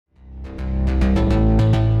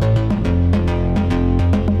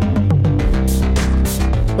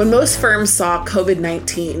When most firms saw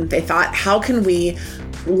COVID-19, they thought, how can we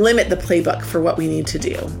limit the playbook for what we need to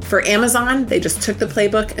do? For Amazon, they just took the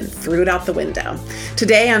playbook and threw it out the window.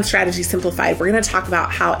 Today on Strategy Simplified, we're going to talk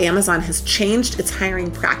about how Amazon has changed its hiring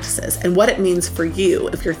practices and what it means for you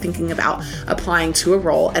if you're thinking about applying to a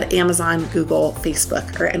role at Amazon, Google,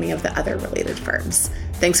 Facebook, or any of the other related firms.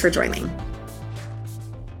 Thanks for joining.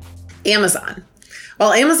 Amazon.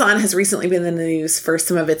 While Amazon has recently been in the news for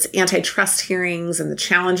some of its antitrust hearings and the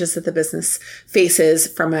challenges that the business faces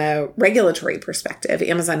from a regulatory perspective,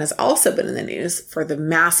 Amazon has also been in the news for the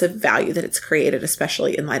massive value that it's created,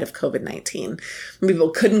 especially in light of COVID-19. When people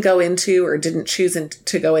couldn't go into or didn't choose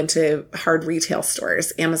to go into hard retail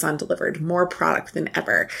stores, Amazon delivered more product than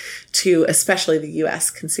ever to especially the U.S.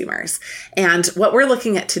 consumers. And what we're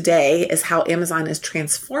looking at today is how Amazon is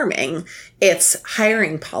transforming its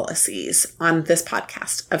hiring policies on this podcast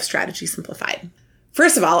of Strategy Simplified.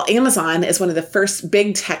 First of all, Amazon is one of the first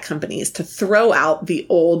big tech companies to throw out the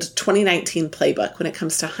old 2019 playbook when it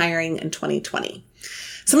comes to hiring in 2020.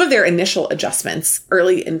 Some of their initial adjustments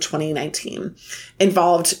early in 2019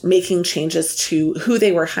 involved making changes to who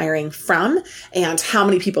they were hiring from and how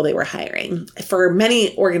many people they were hiring. For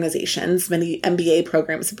many organizations, many MBA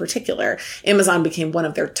programs in particular, Amazon became one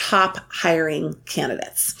of their top hiring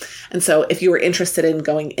candidates. And so if you were interested in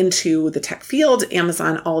going into the tech field,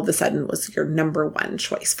 Amazon all of a sudden was your number one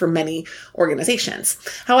choice for many organizations.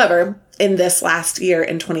 However, in this last year,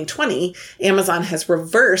 in 2020, Amazon has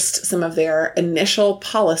reversed some of their initial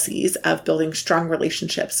policies of building strong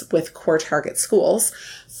relationships with core target schools,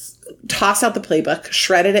 tossed out the playbook,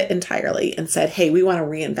 shredded it entirely, and said, hey, we want to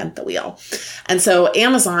reinvent the wheel. And so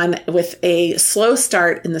Amazon, with a slow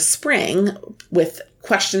start in the spring, with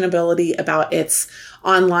questionability about its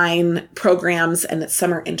online programs and its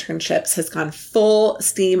summer internships, has gone full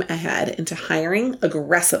steam ahead into hiring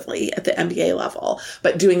aggressively at the MBA level,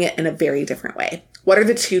 but doing it in a very different way. What are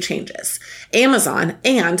the two changes? Amazon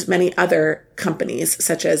and many other companies,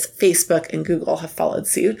 such as Facebook and Google, have followed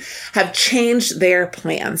suit, have changed their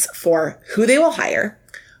plans for who they will hire,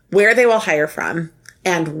 where they will hire from,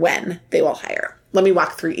 and when they will hire. Let me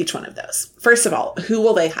walk through each one of those. First of all, who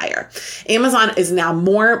will they hire? Amazon is now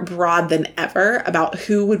more broad than ever about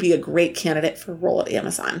who would be a great candidate for a role at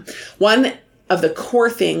Amazon. One of the core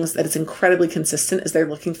things that is incredibly consistent is they're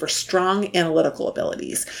looking for strong analytical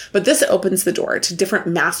abilities. But this opens the door to different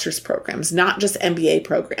master's programs, not just MBA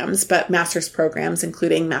programs, but master's programs,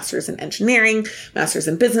 including master's in engineering, master's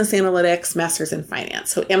in business analytics, master's in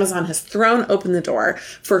finance. So Amazon has thrown open the door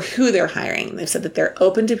for who they're hiring. They've said that they're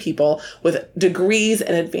open to people with degrees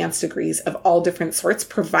and advanced degrees of all different sorts,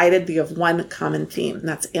 provided they have one common theme, and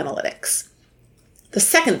that's analytics. The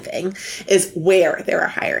second thing is where they're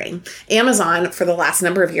hiring. Amazon, for the last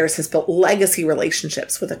number of years, has built legacy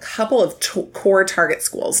relationships with a couple of core target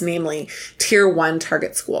schools, namely tier 1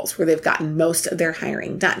 target schools, where they've gotten most of their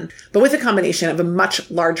hiring done. But with a combination of a much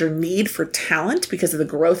larger need for talent because of the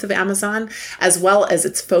growth of Amazon, as well as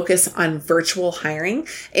its focus on virtual hiring,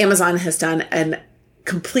 Amazon has done an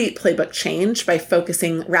complete playbook change by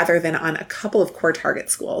focusing rather than on a couple of core target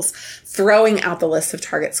schools, throwing out the list of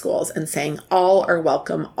target schools and saying all are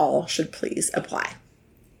welcome, all should please apply.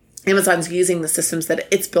 Amazon's using the systems that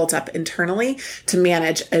it's built up internally to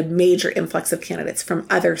manage a major influx of candidates from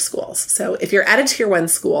other schools. So if you're at a tier 1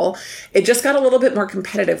 school, it just got a little bit more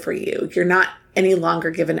competitive for you. You're not any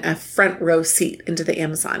longer given a front row seat into the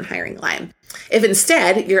Amazon hiring line. If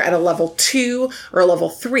instead you're at a level 2 or a level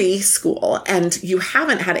 3 school and you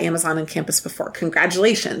haven't had Amazon on campus before,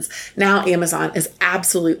 congratulations. Now Amazon is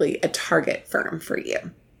absolutely a target firm for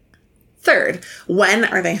you. Third, when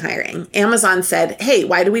are they hiring? Amazon said, hey,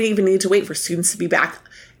 why do we even need to wait for students to be back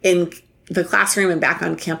in the classroom and back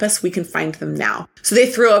on campus? We can find them now. So they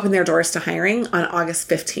threw open their doors to hiring on August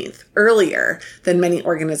 15th, earlier than many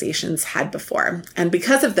organizations had before. And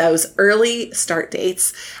because of those early start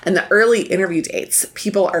dates and the early interview dates,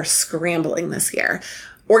 people are scrambling this year.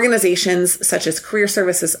 Organizations such as career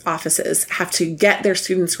services offices have to get their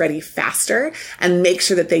students ready faster and make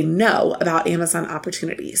sure that they know about Amazon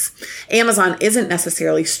opportunities. Amazon isn't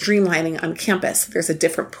necessarily streamlining on campus. There's a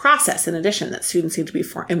different process in addition that students need to be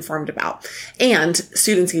informed about. And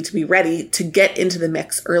students need to be ready to get into the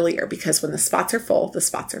mix earlier because when the spots are full, the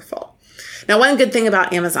spots are full. Now, one good thing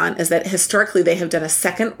about Amazon is that historically they have done a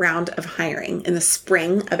second round of hiring in the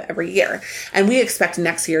spring of every year, and we expect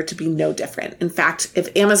next year to be no different. In fact, if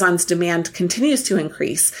Amazon's demand continues to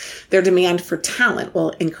increase, their demand for talent will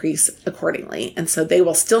increase accordingly. And so they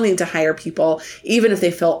will still need to hire people, even if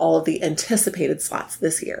they fill all of the anticipated slots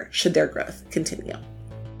this year, should their growth continue.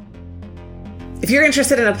 If you're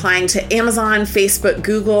interested in applying to Amazon, Facebook,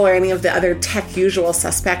 Google, or any of the other tech usual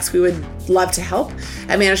suspects, we would love to help.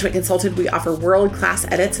 At Management Consulted, we offer world-class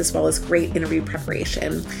edits as well as great interview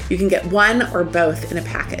preparation. You can get one or both in a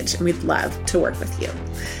package, and we'd love to work with you.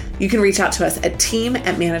 You can reach out to us at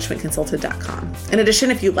team@managementconsulted.com. In addition,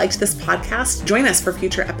 if you liked this podcast, join us for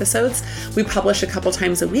future episodes. We publish a couple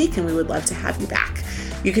times a week, and we would love to have you back.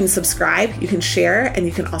 You can subscribe, you can share, and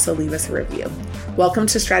you can also leave us a review. Welcome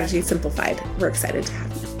to Strategy Simplified. We're excited to have you.